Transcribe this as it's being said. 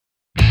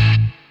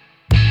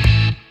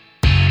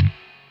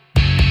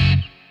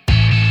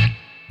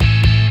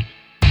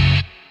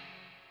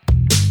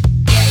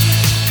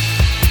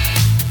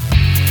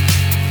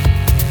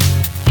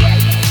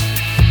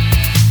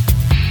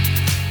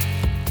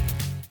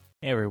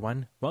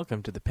everyone,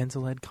 welcome to the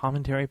Pencil-Head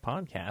Commentary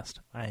Podcast.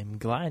 I'm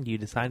glad you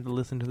decided to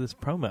listen to this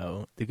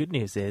promo. The good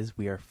news is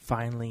we are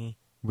finally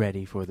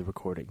ready for the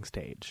recording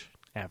stage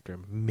after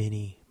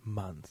many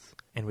months.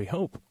 And we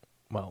hope,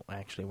 well,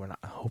 actually we're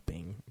not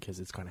hoping because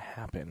it's going to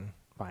happen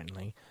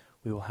finally.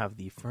 We will have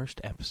the first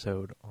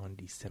episode on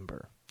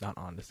December. Not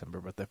on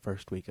December, but the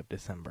first week of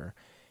December.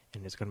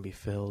 And it's going to be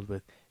filled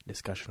with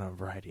discussion on a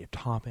variety of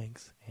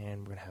topics.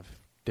 And we're going to have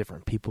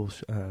different people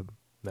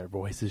their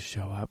voices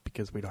show up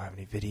because we don't have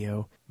any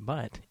video.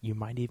 But you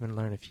might even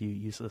learn a few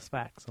useless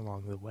facts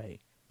along the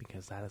way,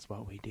 because that is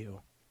what we do.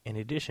 In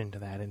addition to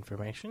that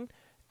information,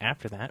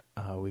 after that,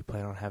 we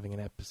plan on having an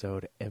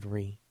episode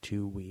every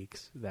 2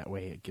 weeks. That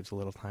way it gives a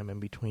little time in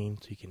between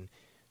so you can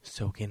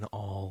soak in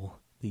all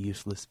the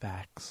useless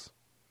facts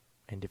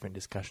and different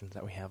discussions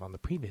that we have on the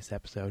previous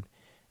episode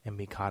and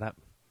be caught up.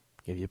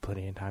 Give you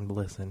plenty of time to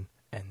listen,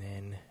 and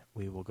then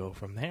we will go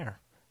from there.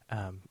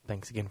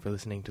 Thanks again for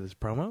listening to this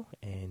promo,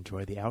 and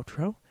enjoy the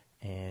outro,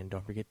 and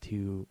don't forget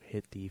to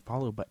hit the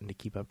follow button to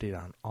keep updated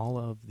on all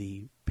of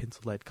the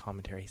Pencil-Head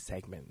Commentary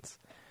segments.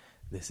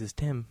 This is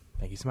Tim.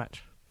 Thank you so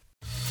much.